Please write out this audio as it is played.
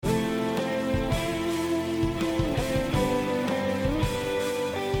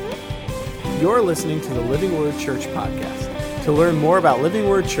You're listening to the Living Word Church podcast. To learn more about Living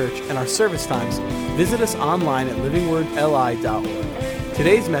Word Church and our service times, visit us online at livingwordli.org.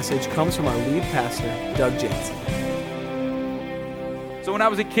 Today's message comes from our lead pastor, Doug Jansen. So when I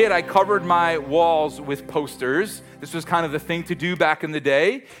was a kid, I covered my walls with posters. This was kind of the thing to do back in the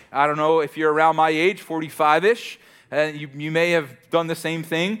day. I don't know if you're around my age, 45-ish. You may have done the same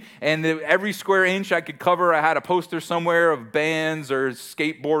thing. And every square inch I could cover, I had a poster somewhere of bands or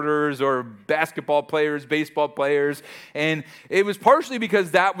skateboarders or basketball players, baseball players. And it was partially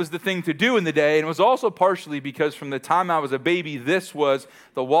because that was the thing to do in the day. And it was also partially because from the time I was a baby, this was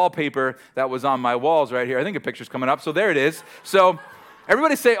the wallpaper that was on my walls right here. I think a picture's coming up. So there it is. So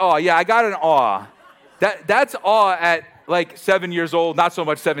everybody say, "Aw." Yeah, I got an awe. That's awe at like 7 years old, not so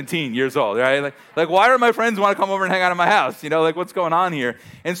much 17 years old, right? Like why do my friends want to come over and hang out at my house? You know, like what's going on here?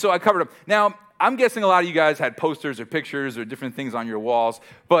 And so I covered them. Now, I'm guessing a lot of you guys had posters or pictures or different things on your walls,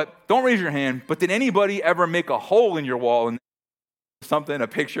 but don't raise your hand. But did anybody ever make a hole in your wall and something, a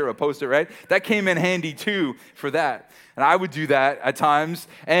picture, a poster, right? That came in handy too for that. And I would do that at times.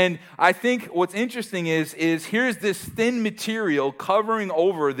 And I think what's interesting is here's this thin material covering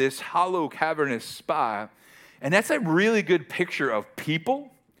over this hollow, cavernous spot. And that's a really good picture of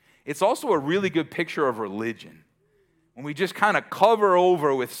people. It's also a really good picture of religion. When we just kind of cover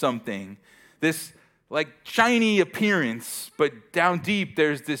over with something, this like shiny appearance, but down deep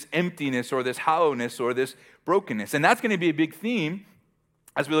there's this emptiness or this hollowness or this brokenness. And that's going to be a big theme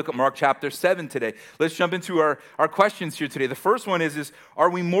as we look at Mark chapter 7 today. Let's jump into our questions here today. The first one is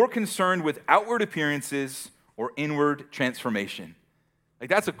are we more concerned with outward appearances or inward transformation? Like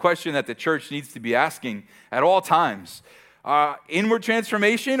that's a question that the church needs to be asking at all times. Inward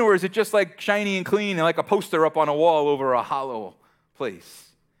transformation, or is it just like shiny and clean and like a poster up on a wall over a hollow place?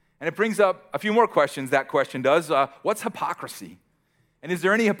 And it brings up a few more questions, that question does. What's hypocrisy? And is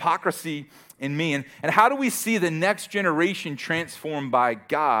there any hypocrisy in me? And how do we see the next generation transformed by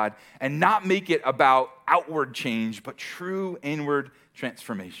God and not make it about outward change, but true inward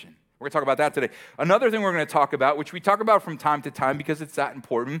transformation? We're going to talk about that today. Another thing we're going to talk about, which we talk about from time to time because it's that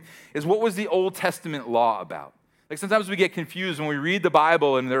important, is what was the Old Testament law about? Like sometimes we get confused when we read the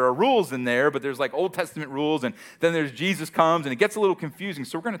Bible and there are rules in there, but there's like Old Testament rules and then there's Jesus comes and it gets a little confusing.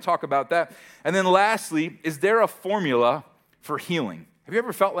 So we're going to talk about that. And then lastly, is there a formula for healing? Have you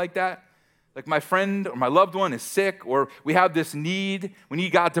ever felt like that? Like my friend or my loved one is sick, or we have this need, we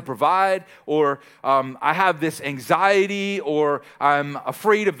need God to provide, or I have this anxiety, or I'm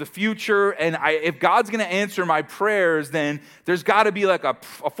afraid of the future, and if God's going to answer my prayers, then there's got to be like a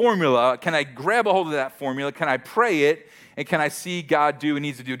formula. Can I grab a hold of that formula? Can I pray it? And can I see God do what He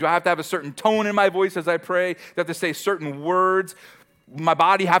needs to do? Do I have to have a certain tone in my voice as I pray? Do I have to say certain words? My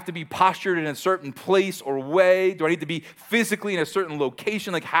body have to be postured in a certain place or way? Do I need to be physically in a certain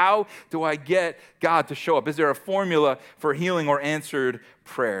location? Like how do I get God to show up? Is there a formula for healing or answered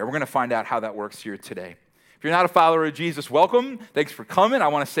prayer? We're going to find out how that works here today. If you're not a follower of Jesus, welcome. Thanks for coming. I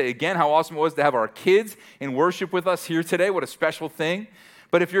want to say again how awesome it was to have our kids in worship with us here today. What a special thing.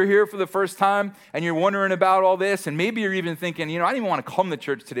 But if you're here for the first time and you're wondering about all this, and maybe you're even thinking, I didn't even want to come to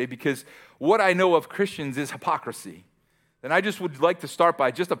church today because what I know of Christians is hypocrisy. Then I just would like to start by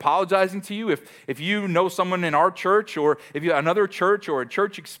just apologizing to you. If you know someone in our church, or if you have another church or a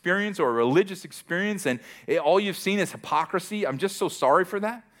church experience or a religious experience, and all you've seen is hypocrisy, I'm just so sorry for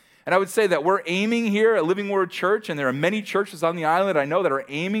that. And I would say that we're aiming here at Living Word Church, and there are many churches on the island I know that are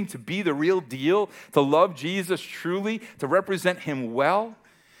aiming to be the real deal, to love Jesus truly, to represent Him well.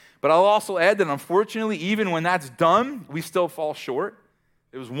 But I'll also add that unfortunately, even when that's done, we still fall short.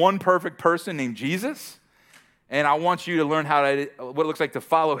 There was one perfect person named Jesus. And I want you to learn what it looks like to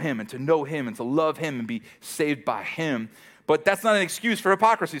follow Him and to know Him and to love Him and be saved by Him. But that's not an excuse for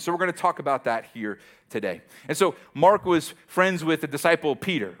hypocrisy, so we're going to talk about that here today. And so Mark was friends with the disciple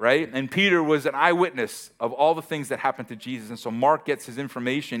Peter, right? And Peter was an eyewitness of all the things that happened to Jesus. And so Mark gets his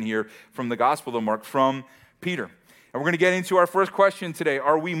information here from the Gospel of Mark from Peter. And we're going to get into our first question today.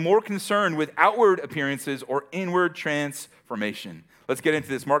 Are we more concerned with outward appearances or inward transformation? Let's get into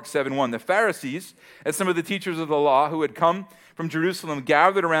this. Mark 7:1. The Pharisees and some of the teachers of the law who had come from Jerusalem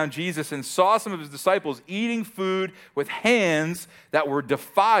gathered around Jesus and saw some of His disciples eating food with hands that were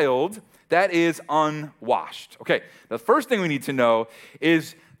defiled, that is, unwashed. Okay, the first thing we need to know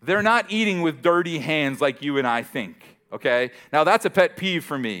is they're not eating with dirty hands like you and I think, okay? Now, that's a pet peeve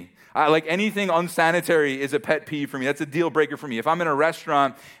for me. Like anything unsanitary is a pet peeve for me. That's a deal breaker for me. If I'm in a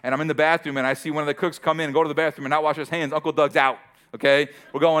restaurant and I'm in the bathroom and I see one of the cooks come in and go to the bathroom and not wash his hands, Uncle Doug's out. okay?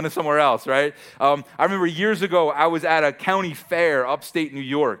 We're going to somewhere else, right? I remember years ago, I was at a county fair upstate New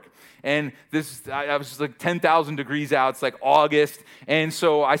York. And I was like 10,000 degrees out. It's like August. And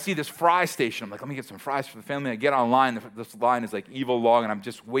so I see this fry station. I'm like, let me get some fries for the family. I get online. This line is like evil long. And I'm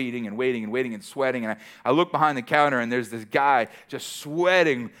just waiting and waiting and waiting and sweating. And I look behind the counter and there's this guy just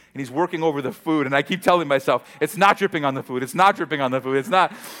sweating. And he's working over the food. And I keep telling myself, it's not dripping on the food. It's not dripping on the food. It's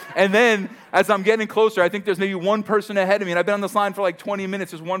not. And then as I'm getting closer, I think there's maybe one person ahead of me. And I've been on this line for like 20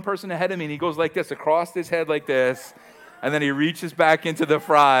 minutes. There's one person ahead of me. And he goes like this, across his head like this. And then he reaches back into the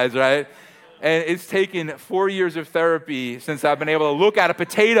fries, right? And it's taken 4 years of therapy since I've been able to look at a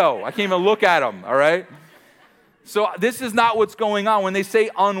potato. I can't even look at them, all right? So this is not what's going on. When they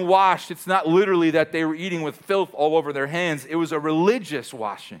say unwashed, it's not literally that they were eating with filth all over their hands. It was a religious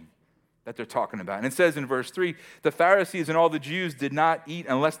washing that they're talking about. And it says in verse 3, the Pharisees and all the Jews did not eat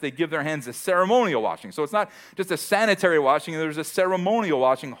unless they give their hands a ceremonial washing. So it's not just a sanitary washing, there's a ceremonial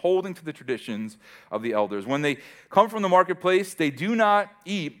washing holding to the traditions of the elders. When they come from the marketplace, they do not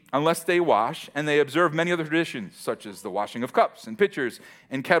eat unless they wash, and they observe many other traditions, such as the washing of cups and pitchers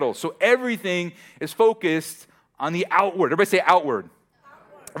and kettles. So everything is focused on the outward. Everybody say outward.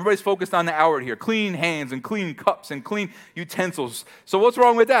 Everybody's focused on the outward here. Clean hands and clean cups and clean utensils. So what's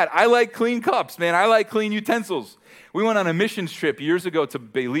wrong with that? I like clean cups, man. I like clean utensils. We went on a missions trip years ago to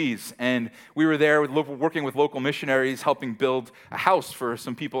Belize, and we were there working with local missionaries, helping build a house for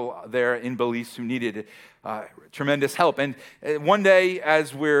some people there in Belize who needed tremendous help. And one day,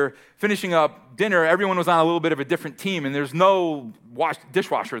 as we're finishing up dinner, everyone was on a little bit of a different team, and there's no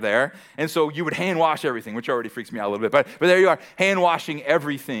dishwasher there. And so you would hand wash everything, which already freaks me out a little bit. But there you are, hand washing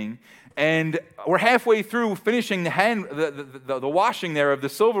everything. And we're halfway through finishing the washing there of the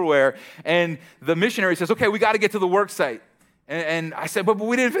silverware, and the missionary says, okay, we got to get to the work site. And I said, but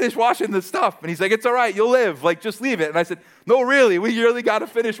we didn't finish washing the stuff. And he's like, it's all right, you'll live. Like, just leave it. And I said, no, really, we really got to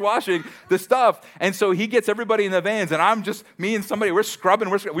finish washing the stuff. And so he gets everybody in the vans, and I'm just, me and somebody, we're scrubbing.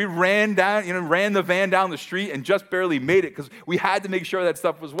 We ran the van down the street and just barely made it because we had to make sure that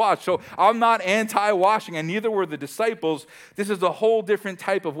stuff was washed. So I'm not anti-washing, and neither were the disciples. This is a whole different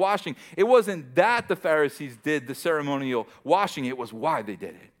type of washing. It wasn't that the Pharisees did the ceremonial washing. It was why they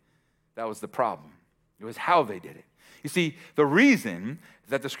did it. That was the problem. It was how they did it. You see, the reason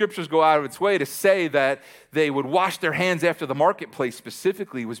that the scriptures go out of its way to say that they would wash their hands after the marketplace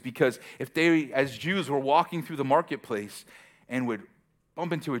specifically was because if they, as Jews, were walking through the marketplace and would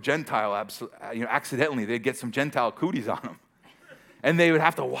bump into a Gentile accidentally, they'd get some Gentile cooties on them. And they would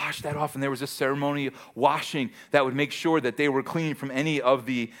have to wash that off, and there was a ceremonial washing that would make sure that they were clean from any of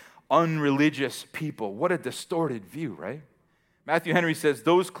the unreligious people. What a distorted view, right? Matthew Henry says,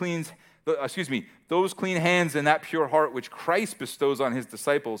 those clean hands and that pure heart which Christ bestows on his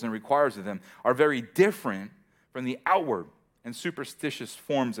disciples and requires of them are very different from the outward and superstitious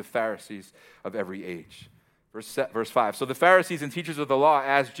forms of Pharisees of every age. Verse 5, so the Pharisees and teachers of the law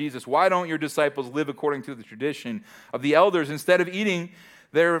asked Jesus, why don't your disciples live according to the tradition of the elders instead of eating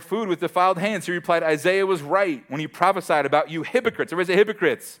their food with defiled hands? He replied, Isaiah was right when he prophesied about you hypocrites. Everybody say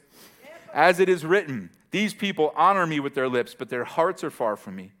hypocrites. As it is written, these people honor me with their lips, but their hearts are far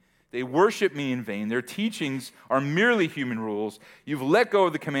from me. They worship me in vain. Their teachings are merely human rules. You've let go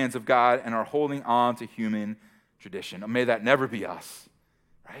of the commands of God and are holding on to human tradition. May that never be us,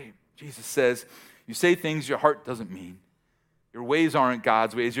 right? Jesus says, you say things your heart doesn't mean. Your ways aren't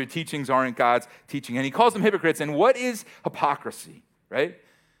God's ways. Your teachings aren't God's teaching. And he calls them hypocrites. And what is hypocrisy, right?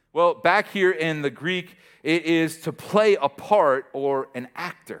 Well, back here in the Greek, it is to play a part or an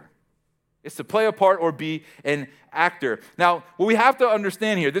actor. It's to play a part or be an actor. Now, what we have to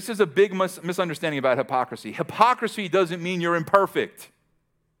understand here, this is a big misunderstanding about hypocrisy. Hypocrisy doesn't mean you're imperfect.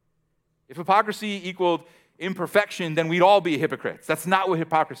 If hypocrisy equaled imperfection, then we'd all be hypocrites. That's not what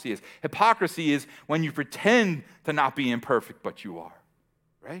hypocrisy is. Hypocrisy is when you pretend to not be imperfect, but you are,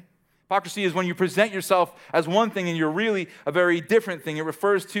 right? Hypocrisy is when you present yourself as one thing and you're really a very different thing. It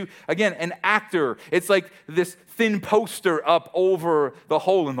refers to, again, an actor. It's like this thin poster up over the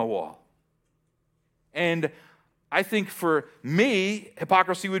hole in the wall. And I think for me,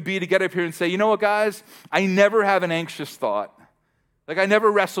 hypocrisy would be to get up here and say, you know what, guys? I never have an anxious thought. Like, I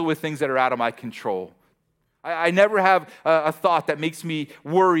never wrestle with things that are out of my control. I never have a thought that makes me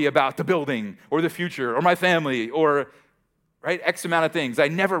worry about the building or the future or my family or, right, X amount of things. I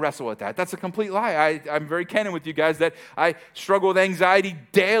never wrestle with that. That's a complete lie. I'm very candid with you guys that I struggle with anxiety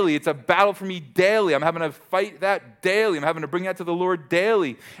daily. It's a battle for me daily. I'm having to fight that daily. I'm having to bring that to the Lord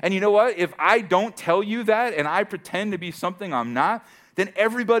daily. And you know what? If I don't tell you that and I pretend to be something I'm not, then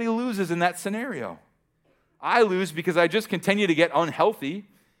everybody loses in that scenario. I lose because I just continue to get unhealthy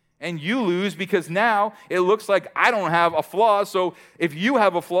And you lose because now it looks like I don't have a flaw. So if you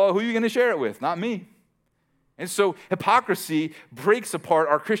have a flaw, who are you going to share it with? Not me. And so hypocrisy breaks apart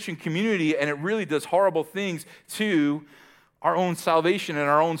our Christian community, and it really does horrible things to our own salvation and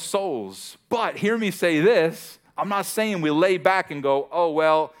our own souls. But hear me say this. I'm not saying we lay back and go, oh,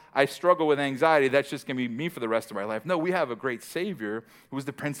 well, I struggle with anxiety. That's just going to be me for the rest of my life. No, we have a great Savior who is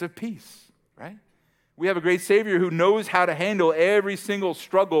the Prince of Peace, right? We have a great Savior who knows how to handle every single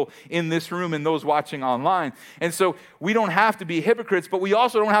struggle in this room and those watching online. And so we don't have to be hypocrites, but we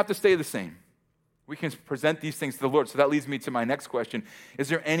also don't have to stay the same. We can present these things to the Lord. So that leads me to my next question. Is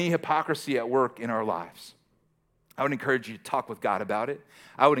there any hypocrisy at work in our lives? I would encourage you to talk with God about it.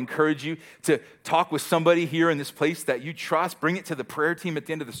 I would encourage you to talk with somebody here in this place that you trust. Bring it to the prayer team at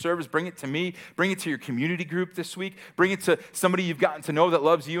the end of the service. Bring it to me. Bring it to your community group this week. Bring it to somebody you've gotten to know that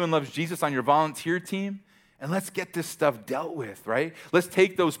loves you and loves Jesus on your volunteer team. And let's get this stuff dealt with, right? Let's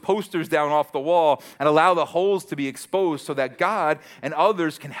take those posters down off the wall and allow the holes to be exposed so that God and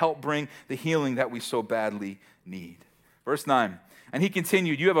others can help bring the healing that we so badly need. Verse 9. And he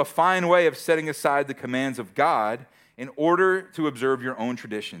continued, you have a fine way of setting aside the commands of God in order to observe your own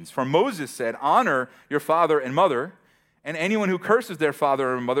traditions. For Moses said, honor your father and mother, and anyone who curses their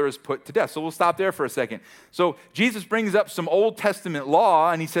father or mother is put to death. So we'll stop there for a second. So Jesus brings up some Old Testament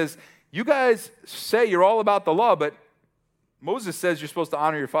law, and he says, you guys say you're all about the law, but Moses says you're supposed to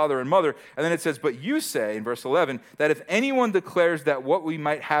honor your father and mother. And then it says, but you say, in verse 11, that if anyone declares that what we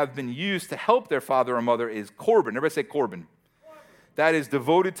might have been used to help their father or mother is Corban, everybody say Corban, that is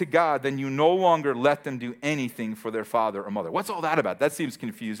devoted to God, then you no longer let them do anything for their father or mother. What's all that about? That seems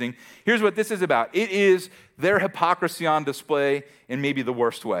confusing. Here's what this is about. It is their hypocrisy on display in maybe the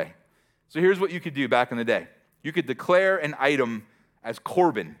worst way. So here's what you could do back in the day. You could declare an item as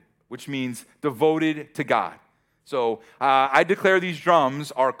Corban, which means devoted to God. So I declare these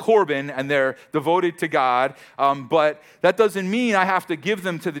drums are Corban and they're devoted to God, but that doesn't mean I have to give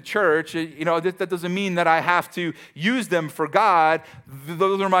them to the church. That doesn't mean that I have to use them for God.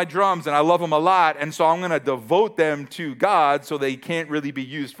 Those are my drums and I love them a lot, and so I'm going to devote them to God so they can't really be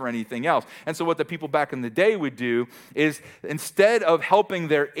used for anything else. And so what the people back in the day would do is instead of helping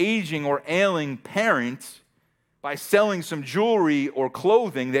their aging or ailing parents by selling some jewelry or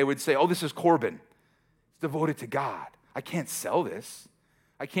clothing, they would say, oh, this is Corban. It's devoted to God. I can't sell this.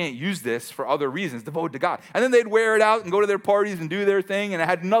 I can't use this for other reasons. Devoted to God. And then they'd wear it out and go to their parties and do their thing, and it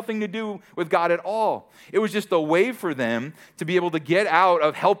had nothing to do with God at all. It was just a way for them to be able to get out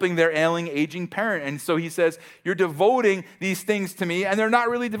of helping their ailing, aging parent. And so he says, you're devoting these things to me, and they're not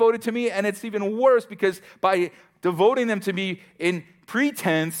really devoted to me, and it's even worse because by devoting them to me in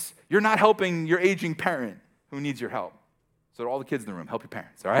pretense, you're not helping your aging parent who needs your help. So to all the kids in the room, help your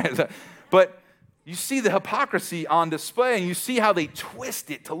parents, all right? But you see the hypocrisy on display, and you see how they twist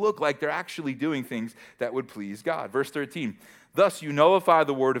it to look like they're actually doing things that would please God. Verse 13, thus you nullify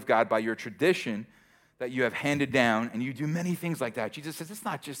the word of God by your tradition that you have handed down, and you do many things like that. Jesus says, it's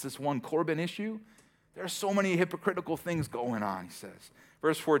not just this one Corban issue. There are so many hypocritical things going on, he says.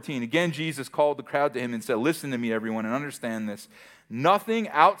 Verse 14, again, Jesus called the crowd to him and said, listen to me, everyone, and understand this. Nothing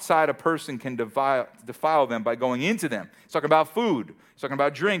outside a person can defile them by going into them. He's talking about food. He's talking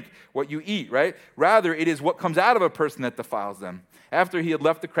about drink, what you eat, right? Rather, it is what comes out of a person that defiles them. After he had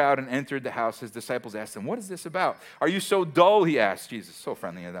left the crowd and entered the house, his disciples asked him, what is this about? Are you so dull, he asked. Jesus, so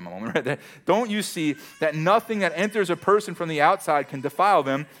friendly at that moment right there. Don't you see that nothing that enters a person from the outside can defile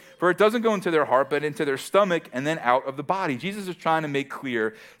them? For it doesn't go into their heart, but into their stomach and then out of the body. Jesus is trying to make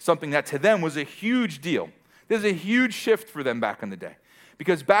clear something that to them was a huge deal. There's a huge shift for them back in the day.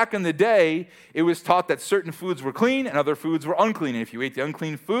 Because back in the day, it was taught that certain foods were clean and other foods were unclean. And if you ate the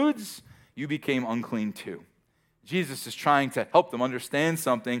unclean foods, you became unclean too. Jesus is trying to help them understand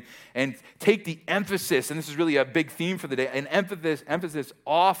something and take the emphasis, and this is really a big theme for the day, an emphasis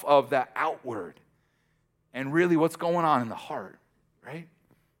off of the outward and really what's going on in the heart, right?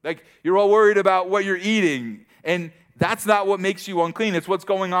 Like, you're all worried about what you're eating, and that's not what makes you unclean. It's what's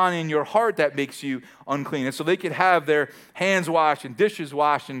going on in your heart that makes you unclean. And so they could have their hands washed and dishes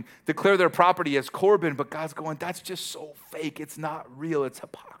washed and declare their property as Corban, but God's going, that's just so fake. It's not real. It's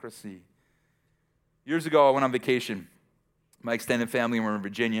hypocrisy. Years ago, I went on vacation. My extended family were in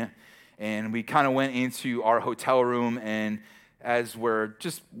Virginia, and we kind of went into our hotel room, and as we're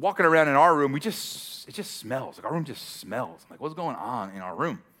just walking around in our room, it just smells. Like, our room just smells. I'm like, what's going on in our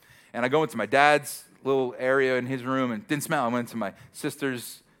room? And I go into my dad's little area in his room, and it didn't smell. I went into my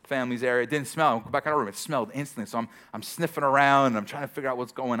sister's family's area. It didn't smell. I go back in our room. It smelled instantly. So I'm sniffing around, and I'm trying to figure out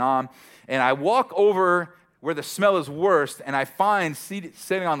what's going on. And I walk over where the smell is worst, and I find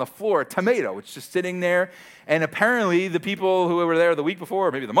sitting on the floor a tomato. It's just sitting there, and apparently the people who were there the week before,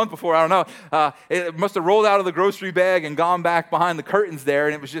 or maybe the month before, I don't know, it must have rolled out of the grocery bag and gone back behind the curtains there,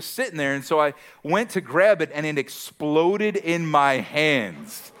 and it was just sitting there, and so I went to grab it, and it exploded in my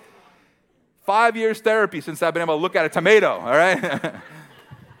hands. 5 years therapy since I've been able to look at a tomato, all right?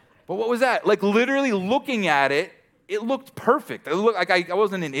 But what was that? Like literally looking at it, it looked perfect. It looked like I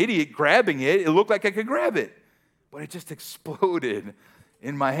wasn't an idiot grabbing it. It looked like I could grab it. But it just exploded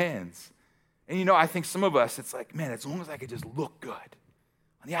in my hands. And I think some of us, it's like, man, as long as I could just look good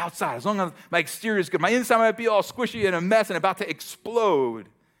on the outside, as long as my exterior is good, my inside might be all squishy and a mess and about to explode.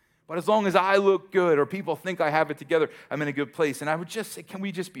 But as long as I look good or people think I have it together, I'm in a good place. And I would just say, can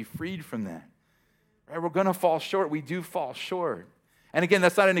we just be freed from that? Right? We're going to fall short. We do fall short. And again,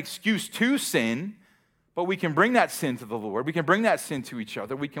 that's not an excuse to sin, but we can bring that sin to the Lord. We can bring that sin to each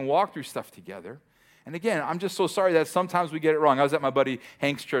other. We can walk through stuff together. And again, I'm just so sorry that sometimes we get it wrong. I was at my buddy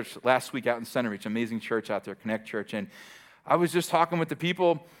Hank's church last week out in Center Reach, amazing church out there, Connect Church. And I was just talking with the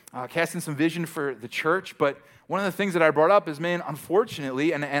people, casting some vision for the church. But one of the things that I brought up is, man,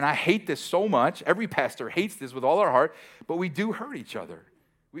 unfortunately, and I hate this so much, every pastor hates this with all our heart, but we do hurt each other.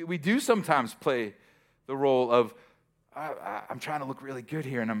 We do sometimes play the role of, I'm trying to look really good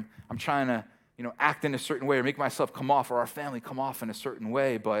here, and I'm trying to act in a certain way or make myself come off or our family come off in a certain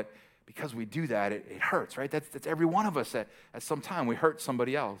way, but because we do that, it hurts, right? That's every one of us at some time. We hurt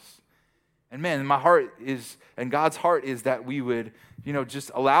somebody else. And man, my heart is, and God's heart is that we would,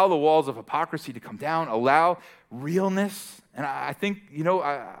 just allow the walls of hypocrisy to come down, allow realness. And I think,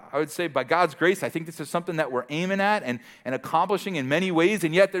 I would say by God's grace, I think this is something that we're aiming at and accomplishing in many ways,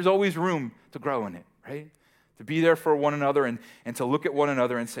 and yet there's always room to grow in it, right? To be there for one another and to look at one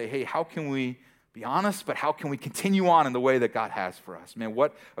another and say, hey, how can we be honest, but how can we continue on in the way that God has for us? Man,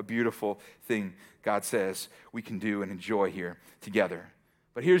 what a beautiful thing God says we can do and enjoy here together.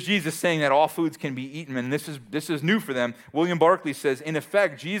 But here's Jesus saying that all foods can be eaten, and this is new for them. William Barclay says, in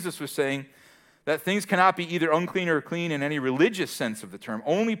effect, Jesus was saying that things cannot be either unclean or clean in any religious sense of the term.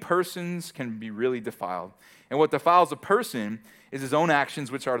 Only persons can be really defiled. And what defiles a person is his own actions,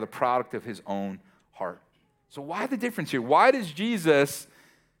 which are the product of his own heart. So why the difference here? Why does Jesus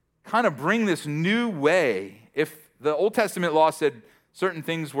kind of bring this new way? If the Old Testament law said certain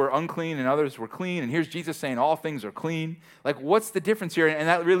things were unclean and others were clean, and here's Jesus saying all things are clean, like what's the difference here? And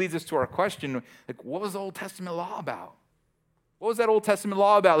that really leads us to our question, like what was the Old Testament law about? What was that Old Testament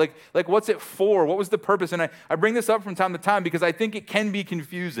law about? Like what's it for? What was the purpose? And I bring this up from time to time because I think it can be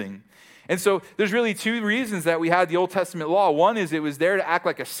confusing. And so there's really two reasons that we had the Old Testament law. One is it was there to act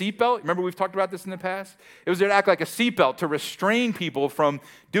like a seatbelt. Remember we've talked about this in the past? It was there to act like a seatbelt to restrain people from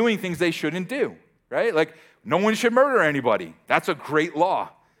doing things they shouldn't do, right? Like no one should murder anybody. That's a great law.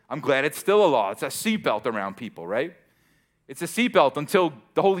 I'm glad it's still a law. It's a seatbelt around people, right? It's a seatbelt until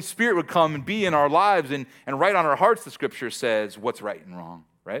the Holy Spirit would come and be in our lives and write on our hearts, the Scripture says, what's right and wrong,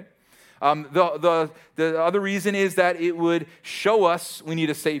 right? The other reason is that it would show us we need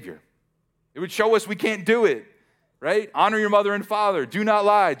a Savior. It would show us we can't do it, right? Honor your mother and father. Do not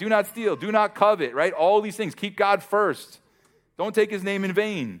lie. Do not steal. Do not covet, right? All these things. Keep God first. Don't take his name in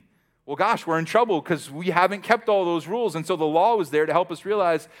vain. Well, gosh, we're in trouble because we haven't kept all those rules. And so the law was there to help us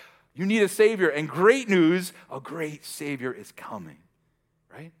realize you need a Savior. And great news, a great Savior is coming,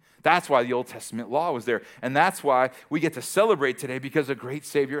 right? That's why the Old Testament law was there. And that's why we get to celebrate today, because a great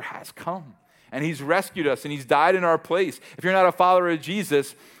Savior has come. And he's rescued us, and he's died in our place. If you're not a follower of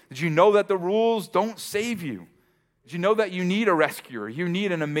Jesus, did you know that the rules don't save you? Did you know that you need a rescuer? You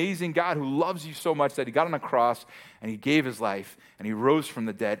need an amazing God who loves you so much that he got on a cross, and he gave his life, and he rose from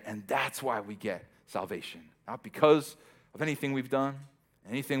the dead, and that's why we get salvation. Not because of anything we've done.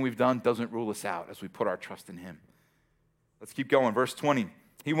 Anything we've done doesn't rule us out as we put our trust in him. Let's keep going. Verse 20.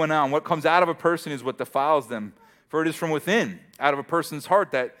 He went on, what comes out of a person is what defiles them. For it is from within, out of a person's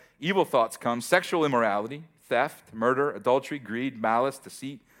heart, that evil thoughts come: sexual immorality, theft, murder, adultery, greed, malice,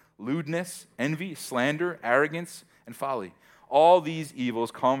 deceit, lewdness, envy, slander, arrogance, and folly. All these evils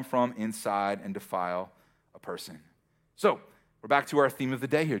come from inside and defile a person. So, we're back to our theme of the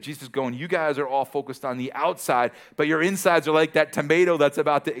day here. Jesus is going, you guys are all focused on the outside, but your insides are like that tomato that's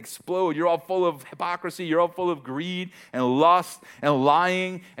about to explode. You're all full of hypocrisy. You're all full of greed and lust and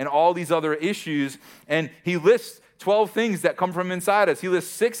lying and all these other issues. And he lists 12 things that come from inside us. He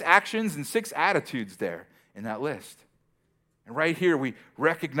lists 6 actions and 6 attitudes there in that list. And right here, we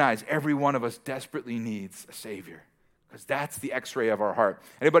recognize every one of us desperately needs a Savior. because that's the x-ray of our heart.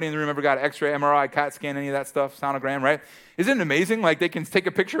 Anybody in the room ever got an x-ray, MRI, CAT scan, any of that stuff, sonogram, right? Isn't it amazing? Like they can take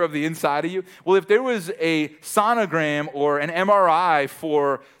a picture of the inside of you. Well, if there was a sonogram or an MRI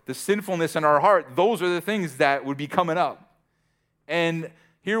for the sinfulness in our heart, those are the things that would be coming up. And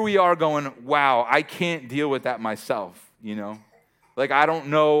here we are going, wow, I can't deal with that myself, Like I don't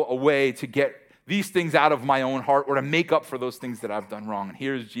know a way to get these things out of my own heart or to make up for those things that I've done wrong. And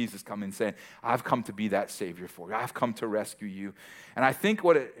here's Jesus coming saying, I've come to be that Savior for you. I've come to rescue you. And I think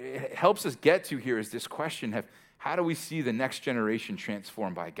what it helps us get to here is this question of how do we see the next generation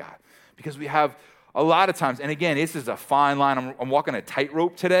transformed by God? Because we have a lot of times, and again, this is a fine line. I'm walking a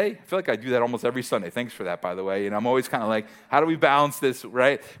tightrope today. I feel like I do that almost every Sunday. Thanks for that, by the way. And I'm always kind of like, how do we balance this,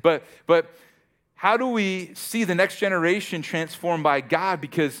 right? But how do we see the next generation transformed by God?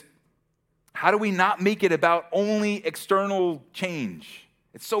 Because how do we not make it about only external change?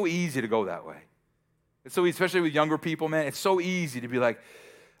 It's so easy to go that way. It's so easy, especially with younger people, man. It's so easy to be like,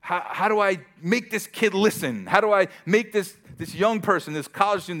 how do I make this kid listen? How do I make this young person, this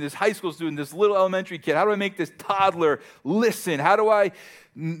college student, this high school student, this little elementary kid, how do I make this toddler listen? How do I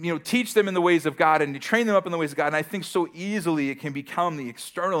teach them in the ways of God and train them up in the ways of God? And I think so easily it can become the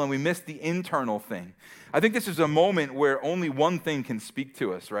external and we miss the internal thing. I think this is a moment where only one thing can speak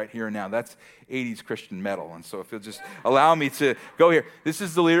to us right here and now. That's 80s Christian metal. And so if you'll just allow me to go here. This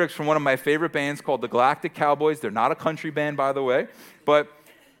is the lyrics from one of my favorite bands called the Galactic Cowboys. They're not a country band, by the way. But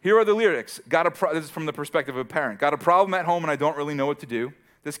here are the lyrics. This is from the perspective of a parent. Got a problem at home and I don't really know what to do.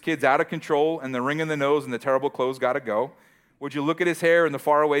 This kid's out of control and the ring in the nose and the terrible clothes got to go. Would you look at his hair and the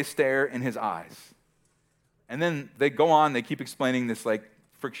faraway stare in his eyes? And then they go on, they keep explaining this like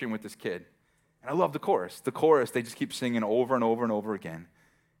friction with this kid. And I love the chorus. The chorus, they just keep singing over and over and over again.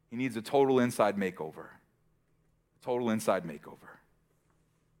 He needs a total inside makeover. Total inside makeover.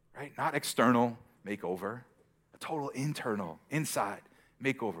 Right? Not external makeover. A total internal, inside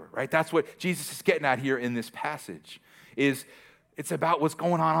makeover. Right? That's what Jesus is getting at here in this passage. It's about what's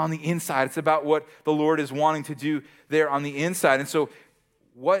going on the inside. It's about what the Lord is wanting to do there on the inside. And so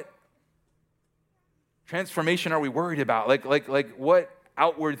what transformation are we worried about? Like what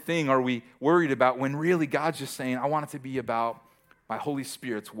outward thing are we worried about when really God's just saying, I want it to be about my Holy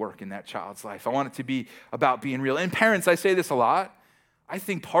Spirit's work in that child's life. I want it to be about being real. And parents, I say this a lot. I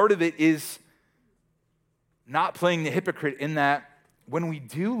think part of it is not playing the hypocrite in that when we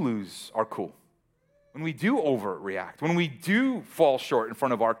do lose our cool, when we do overreact, when we do fall short in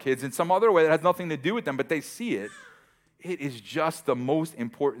front of our kids in some other way that has nothing to do with them, but they see it, it is just the most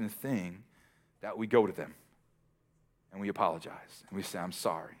important thing that we go to them. And we apologize. And we say, I'm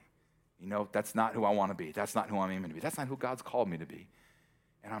sorry. That's not who I want to be. That's not who I'm aiming to be. That's not who God's called me to be.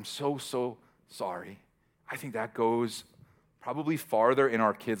 And I'm so, so sorry. I think that goes probably farther in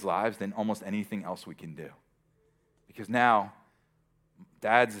our kids' lives than almost anything else we can do. Because now,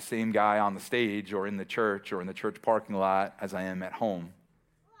 Dad's the same guy on the stage or in the church parking lot as I am at home.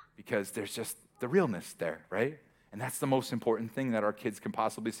 Because there's just the realness there, right? And that's the most important thing that our kids can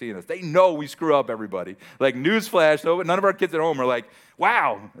possibly see in us. They know we screw up, everybody. Like, newsflash, none of our kids at home are like,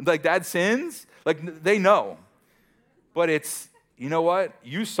 wow, like Dad sins? Like, they know. But it's, you know what?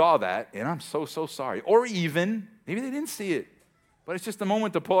 You saw that, and I'm so, so sorry. Or even, maybe they didn't see it. But it's just a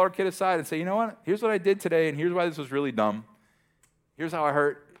moment to pull our kid aside and say, you know what? Here's what I did today, and here's why this was really dumb. Here's how I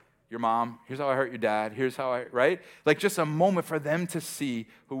hurt your mom. Here's how I hurt your dad. Here's how right? Like just a moment for them to see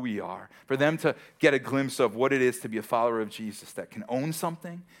who we are, for them to get a glimpse of what it is to be a follower of Jesus that can own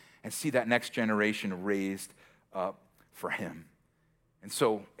something and see that next generation raised up for him. And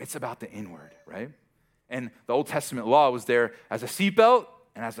so it's about the inward, right? And the Old Testament law was there as a seatbelt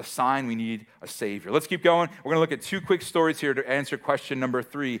and as a sign we need a Savior. Let's keep going. We're going to look at two quick stories here to answer question number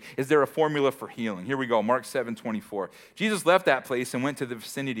 3. Is there a formula for healing? Here we go, Mark 7:24. Jesus left that place and went to the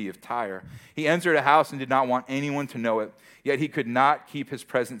vicinity of Tyre. He entered a house and did not want anyone to know it, yet he could not keep his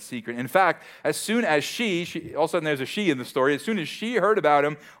presence secret. In fact, as soon as she all of a sudden there's a she in the story, as soon as she heard about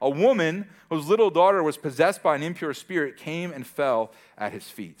him, a woman whose little daughter was possessed by an impure spirit came and fell at his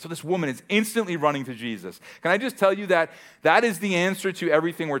feet. So this woman is instantly running to Jesus. Can I just tell you that is the answer to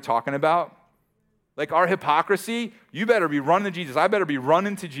everything we're talking about? Like our hypocrisy, you better be running to Jesus. I better be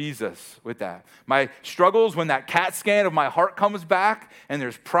running to Jesus with that. My struggles, when that CAT scan of my heart comes back and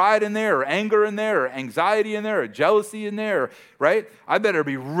there's pride in there or anger in there or anxiety in there or jealousy in there, right? I better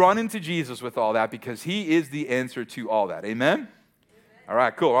be running to Jesus with all that because he is the answer to all that. Amen? All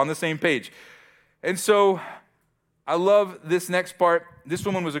right, cool. We're on the same page. And so I love this next part. This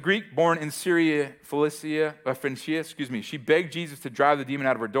woman was a Greek born in Phoenicia. She begged Jesus to drive the demon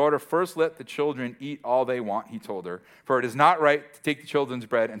out of her daughter. First, let the children eat all they want, he told her, for it is not right to take the children's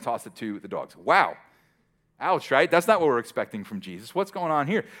bread and toss it to the dogs. Wow. Ouch, right? That's not what we're expecting from Jesus. What's going on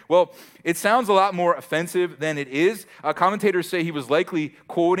here? Well, it sounds a lot more offensive than it is. Commentators say he was likely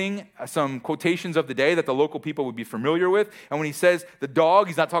quoting some quotations of the day that the local people would be familiar with. And when he says the dog,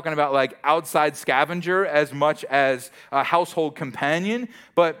 he's not talking about like outside scavenger as much as a household companion.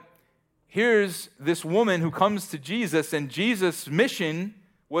 But here's this woman who comes to Jesus, and Jesus' mission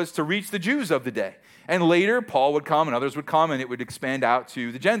was to reach the Jews of the day. And later, Paul would come and others would come, and it would expand out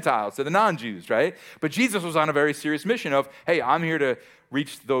to the Gentiles, to the non-Jews, right? But Jesus was on a very serious mission of, hey, I'm here to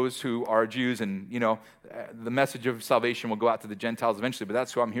reach those who are Jews, and, the message of salvation will go out to the Gentiles eventually, but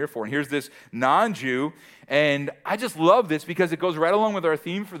that's who I'm here for. And here's this non-Jew, and I just love this because it goes right along with our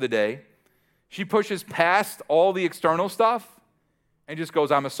theme for the day. She pushes past all the external stuff and just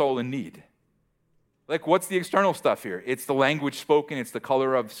goes, I'm a soul in need. Like, what's the external stuff here? It's the language spoken, it's the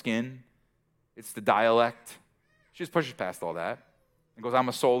color of skin, it's the dialect. She just pushes past all that and goes, I'm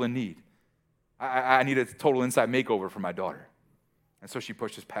a soul in need. I need a total inside makeover for my daughter. And so she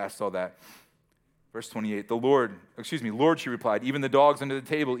pushes past all that. Verse 28, Lord, she replied, even the dogs under the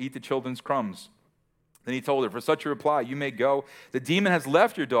table eat the children's crumbs. Then he told her, for such a reply, you may go. The demon has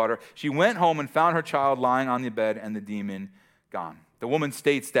left your daughter. She went home and found her child lying on the bed and the demon gone. The woman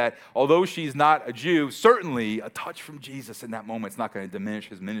states that although she's not a Jew, certainly a touch from Jesus in that moment is not going to diminish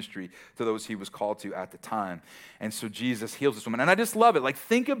his ministry to those he was called to at the time. And so Jesus heals this woman. And I just love it. Like,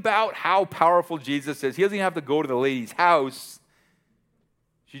 think about how powerful Jesus is. He doesn't even have to go to the lady's house.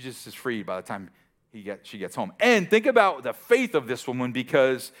 She just is freed by the time she gets home. And think about the faith of this woman,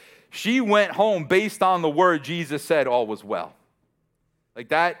 because she went home based on the word Jesus said all was well. Like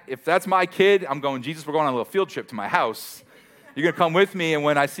that, if that's my kid, I'm going, Jesus, we're going on a little field trip to my house. You're going to come with me, and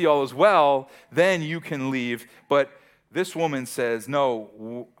when I see all is well, then you can leave. But this woman says,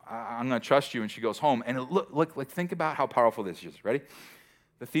 no, I'm going to trust you, and she goes home. And look, think about how powerful this is. Ready?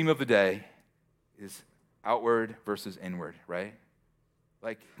 The theme of the day is outward versus inward, right?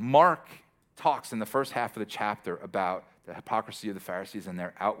 Like, Mark talks in the first half of the chapter about the hypocrisy of the Pharisees and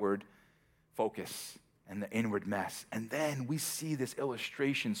their outward focus and the inward mess. And then we see this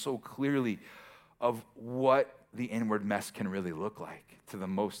illustration so clearly of what the inward mess can really look like to the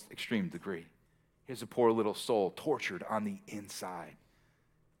most extreme degree. Here's a poor little soul tortured on the inside.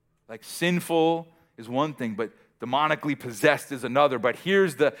 Like, sinful is one thing, but demonically possessed is another. But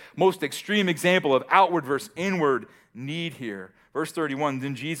here's the most extreme example of outward versus inward need here. Verse 31,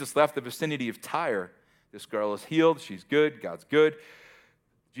 then Jesus left the vicinity of Tyre. This girl is healed. She's good. God's good.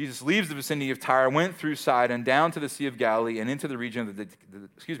 Jesus leaves the vicinity of Tyre, went through Sidon, down to the Sea of Galilee, and into the region of the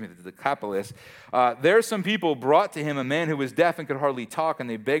Decapolis. There some people brought to him a man who was deaf and could hardly talk, and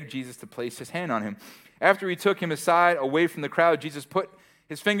they begged Jesus to place his hand on him. After he took him aside, away from the crowd, Jesus put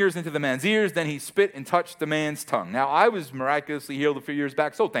his fingers into the man's ears, then he spit and touched the man's tongue. Now, I was miraculously healed a few years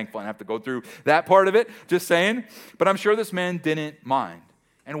back, so thankful I didn't have to go through that part of it, just saying. But I'm sure this man didn't mind.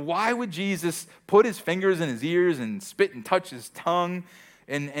 And why would Jesus put his fingers in his ears and spit and touch his tongue?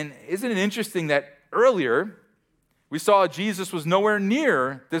 And isn't it interesting that earlier we saw Jesus was nowhere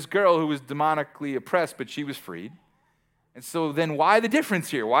near this girl who was demonically oppressed, but she was freed. And so then why the difference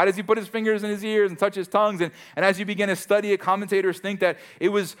here? Why does he put his fingers in his ears and touch his tongues? And as you begin to study it, commentators think that it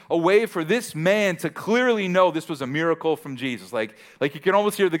was a way for this man to clearly know this was a miracle from Jesus. Like you can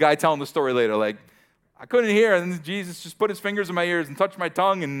almost hear the guy telling the story later, like, I couldn't hear, and Jesus just put his fingers in my ears and touched my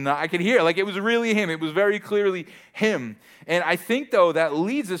tongue, and I could hear. Like, it was really him. It was very clearly him. And I think, though, that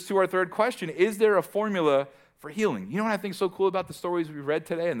leads us to our third question. Is there a formula for healing? You know what I think is so cool about the stories we've read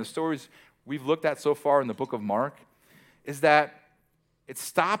today and the stories we've looked at so far in the book of Mark? Is that it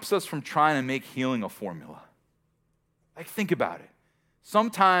stops us from trying to make healing a formula. Like, think about it.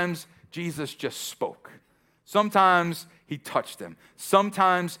 Sometimes Jesus just spoke. Sometimes he touched them.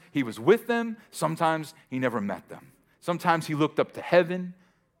 Sometimes he was with them. Sometimes he never met them. Sometimes he looked up to heaven.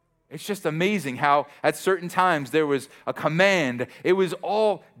 It's just amazing how at certain times there was a command. It was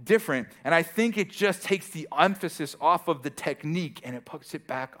all different. And I think it just takes the emphasis off of the technique and it puts it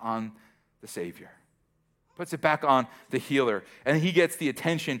back on the Savior. Puts it back on the healer. And he gets the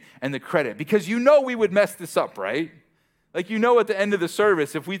attention and the credit. Because you know we would mess this up, right? Like, you know, at the end of the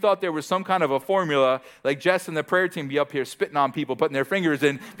service, if we thought there was some kind of a formula, like Jess and the prayer team be up here spitting on people, putting their fingers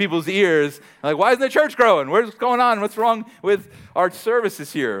in people's ears, like, why isn't the church growing? What's going on? What's wrong with our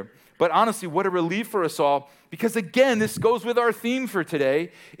services here? But honestly, what a relief for us all, because again, this goes with our theme for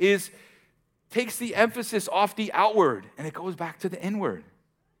today, is takes the emphasis off the outward, and it goes back to the inward.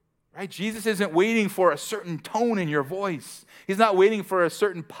 Right? Jesus isn't waiting for a certain tone in your voice. He's not waiting for a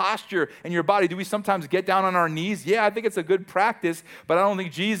certain posture in your body. Do we sometimes get down on our knees? Yeah, I think it's a good practice, but I don't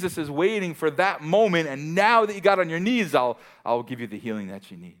think Jesus is waiting for that moment, and now that you got on your knees, I'll give you the healing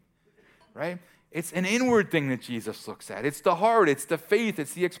that you need. Right? It's an inward thing that Jesus looks at. It's the heart, it's the faith,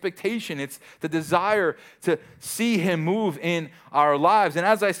 it's the expectation, it's the desire to see him move in our lives. And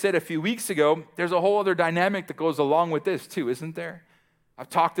as I said a few weeks ago, there's a whole other dynamic that goes along with this too, isn't there? I've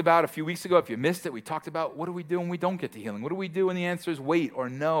talked about a few weeks ago, if you missed it, we talked about what do we do when we don't get to healing? What do we do when the answer is wait or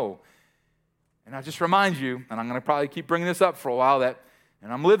no? And I'll just remind you, and I'm going to probably keep bringing this up for a while, that,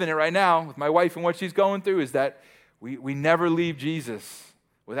 and I'm living it right now with my wife and what she's going through, is that we never leave Jesus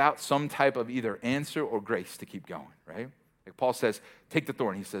without some type of either answer or grace to keep going, right? Like Paul says, take the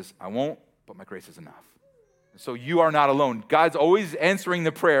thorn. He says, I won't, but my grace is enough. So you are not alone. God's always answering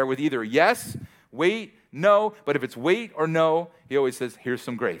the prayer with either yes, wait, no. But if it's wait or no, he always says, here's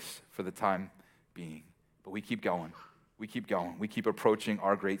some grace for the time being. But we keep going. We keep going. We keep approaching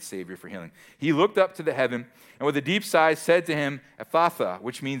our great Savior for healing. He looked up to the heaven and with a deep sigh said to him, Ephphatha,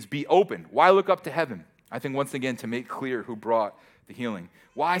 which means be open. Why look up to heaven? I think once again to make clear who brought the healing.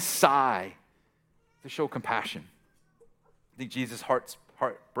 Why sigh? To show compassion. I think Jesus' heart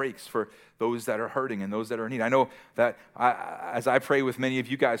breaks for those that are hurting and those that are in need. I know that as I pray with many of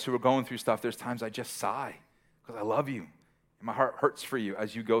you guys who are going through stuff, there's times I just sigh because I love you. And my heart hurts for you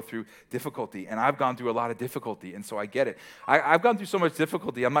as you go through difficulty. And I've gone through a lot of difficulty, and so I get it. I've gone through so much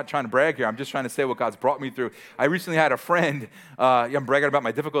difficulty. I'm not trying to brag here. I'm just trying to say what God's brought me through. I recently had a friend, I'm bragging about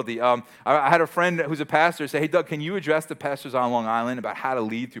my difficulty. I had a friend who's a pastor say, hey, Doug, can you address the pastors on Long Island about how to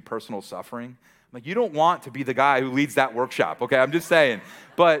lead through personal suffering? I'm like, you don't want to be the guy who leads that workshop, okay? I'm just saying.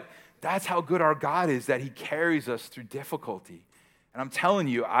 But that's how good our God is, that he carries us through difficulty. And I'm telling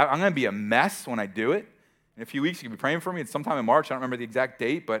you, I'm going to be a mess when I do it. In a few weeks, you can be praying for me. It's sometime in March. I don't remember the exact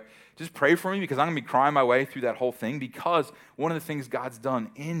date, but just pray for me because I'm going to be crying my way through that whole thing because one of the things God's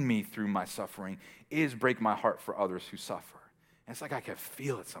done in me through my suffering is break my heart for others who suffer. And it's like I can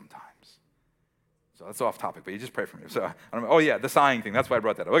feel it sometimes. So that's off topic, but you just pray for me. So, the sighing thing. That's why I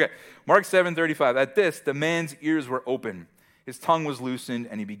brought that up. Okay, Mark 7:35. At this, the man's ears were open. His tongue was loosened,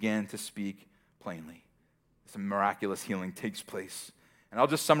 and he began to speak plainly. Some miraculous healing takes place. And I'll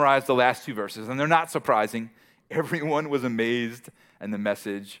just summarize the last two verses, and they're not surprising. Everyone was amazed, and the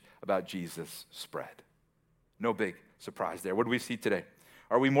message about Jesus spread. No big surprise there. What do we see today?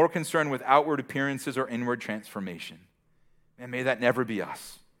 Are we more concerned with outward appearances or inward transformation? And may that never be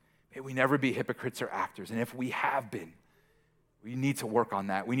us. May we never be hypocrites or actors. And if we have been, we need to work on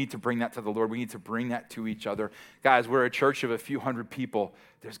that. We need to bring that to the Lord. We need to bring that to each other. Guys, we're a church of a few hundred people.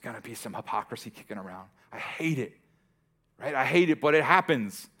 There's going to be some hypocrisy kicking around. I hate it. Right? I hate it, but it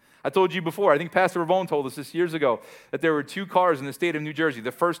happens. I told you before, I think Pastor Ravone told us this years ago, that there were two cars in the state of New Jersey,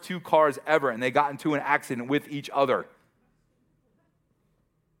 the first two cars ever, and they got into an accident with each other.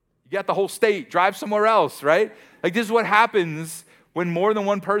 You got the whole state, drive somewhere else, right? Like this is what happens when more than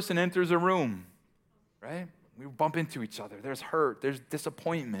one person enters a room, right? We bump into each other. There's hurt, there's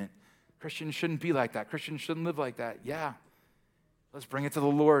disappointment. Christians shouldn't be like that. Christians shouldn't live like that. Yeah. Let's bring it to the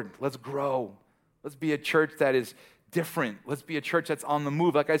Lord. Let's grow. Let's be a church that is different. Let's be a church that's on the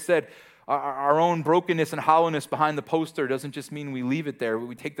move. Like I said, our own brokenness and hollowness behind the poster doesn't just mean we leave it there.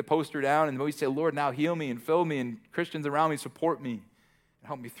 We take the poster down and we say, Lord, now heal me and fill me, and Christians around me support me and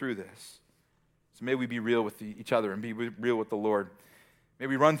help me through this. So may we be real with each other and be real with the Lord. May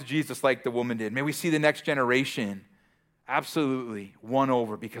we run to Jesus like the woman did. May we see the next generation absolutely won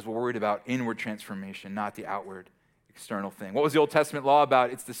over because we're worried about inward transformation, not the outward external thing. What was the Old Testament law about?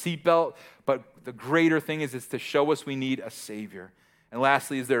 It's the seatbelt, but the greater thing is it's to show us we need a Savior. And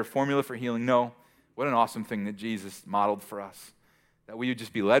lastly, is there a formula for healing? No. What an awesome thing that Jesus modeled for us. That we would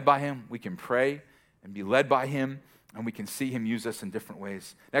just be led by him. We can pray and be led by him, and we can see him use us in different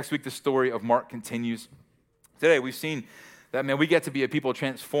ways. Next week, the story of Mark continues. Today, we've seen that, man, we get to be a people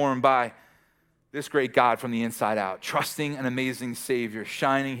transformed by this great God from the inside out, trusting an amazing Savior,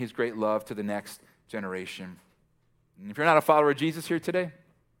 shining his great love to the next generation. And if you're not a follower of Jesus here today,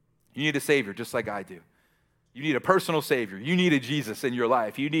 you need a Savior just like I do. You need a personal Savior. You need a Jesus in your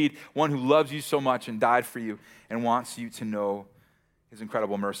life. You need one who loves you so much and died for you and wants you to know his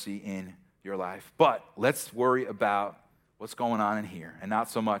incredible mercy in your life. But let's worry about what's going on in here and not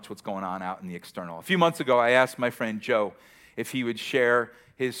so much what's going on out in the external. A few months ago, I asked my friend Joe if he would share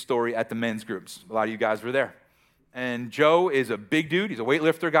his story at the men's groups. A lot of you guys were there. And Joe is a big dude. He's a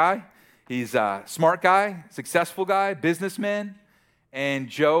weightlifter guy. He's a smart guy, successful guy, businessman. And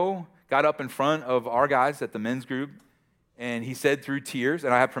Joe got up in front of our guys at the men's group, and he said through tears,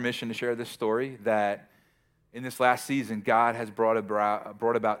 and I have permission to share this story, that in this last season, God has brought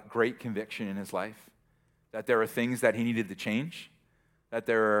about great conviction in his life, that there are things that he needed to change, that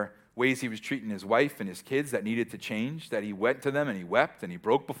there are ways he was treating his wife and his kids that needed to change, that he went to them and he wept and he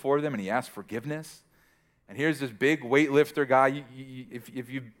broke before them and he asked forgiveness. And here's this big weightlifter guy. If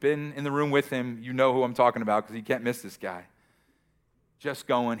you've been in the room with him, you know who I'm talking about because you can't miss this guy. Just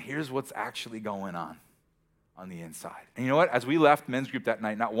going, here's what's actually going on the inside. And you know what? As we left men's group that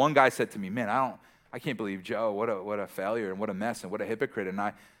night, not one guy said to me, man, I can't believe Joe. What a failure and what a mess and what a hypocrite. And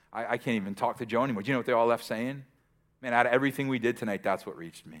I can't even talk to Joe anymore. Do you know what they all left saying? Man, out of everything we did tonight, that's what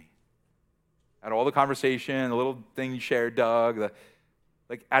reached me. Out of all the conversation, the little thing you shared, Doug,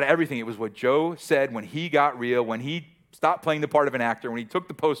 out of everything, it was what Joe said when he got real, when he stopped playing the part of an actor, when he took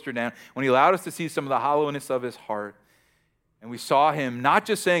the poster down, when he allowed us to see some of the hollowness of his heart. And we saw him not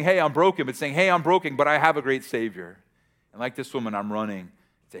just saying, hey, I'm broken, but saying, hey, I'm broken, but I have a great Savior. And like this woman, I'm running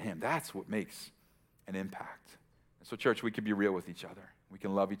to him. That's what makes an impact. And so, church, we can be real with each other. We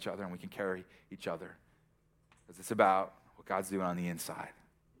can love each other, and we can carry each other. Because it's about what God's doing on the inside.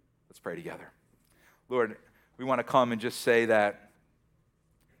 Let's pray together. Lord, we want to come and just say that,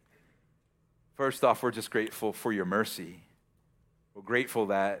 first off, we're just grateful for your mercy. We're grateful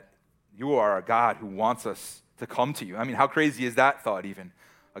that you are a God who wants us to come to you. I mean, how crazy is that thought even?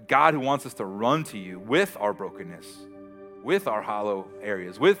 A God who wants us to run to you with our brokenness, with our hollow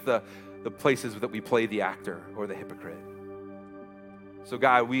areas, with the places that we play the actor or the hypocrite. So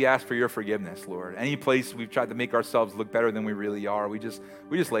God, we ask for your forgiveness, Lord. Any place we've tried to make ourselves look better than we really are, we just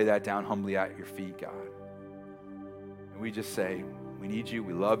lay that down humbly at your feet, God. And we just say, we need you,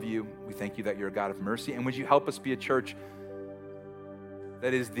 we love you, we thank you that you're a God of mercy, and would you help us be a church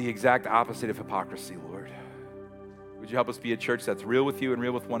that is the exact opposite of hypocrisy, Lord. Would you help us be a church that's real with you and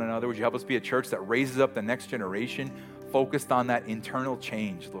real with one another? Would you help us be a church that raises up the next generation focused on that internal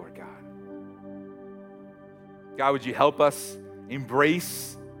change, Lord God? God, would you help us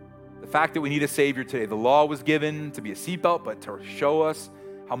embrace the fact that we need a Savior today? The law was given to be a seatbelt, but to show us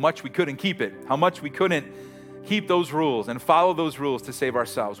how much we couldn't keep it, how much we couldn't keep those rules and follow those rules to save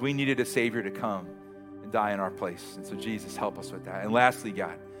ourselves. We needed a Savior to come and die in our place. And so, Jesus, help us with that. And lastly,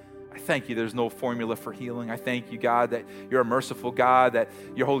 God, I thank you there's no formula for healing. I thank you, God, that you're a merciful God, that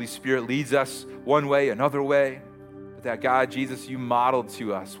your Holy Spirit leads us one way, another way. But that, God, Jesus, you modeled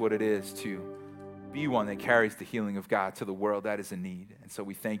to us what it is to be one that carries the healing of God to the world that is in need. And so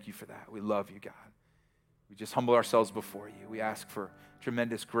we thank you for that. We love you, God. We just humble ourselves before you. We ask for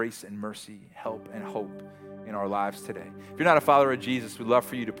tremendous grace and mercy, help and hope in our lives today. If you're not a follower of Jesus, we'd love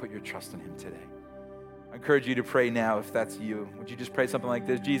for you to put your trust in him today. I encourage you to pray now if that's you. Would you just pray something like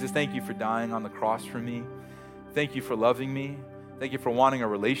this? Jesus, thank you for dying on the cross for me. Thank you for loving me. Thank you for wanting a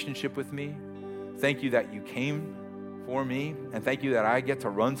relationship with me. Thank you that you came for me. And thank you that I get to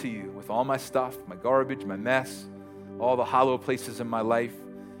run to you with all my stuff, my garbage, my mess, all the hollow places in my life.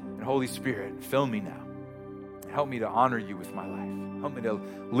 And Holy Spirit, fill me now. Help me to honor you with my life. Help me to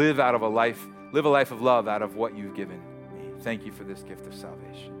live a life of love out of what you've given me. Thank you for this gift of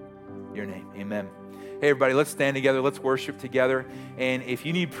salvation. In your name, amen. Hey, everybody, let's stand together. Let's worship together. And if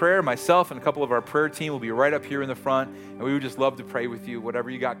you need prayer, myself and a couple of our prayer team will be right up here in the front. And we would just love to pray with you.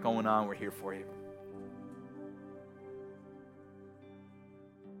 Whatever you got going on, we're here for you.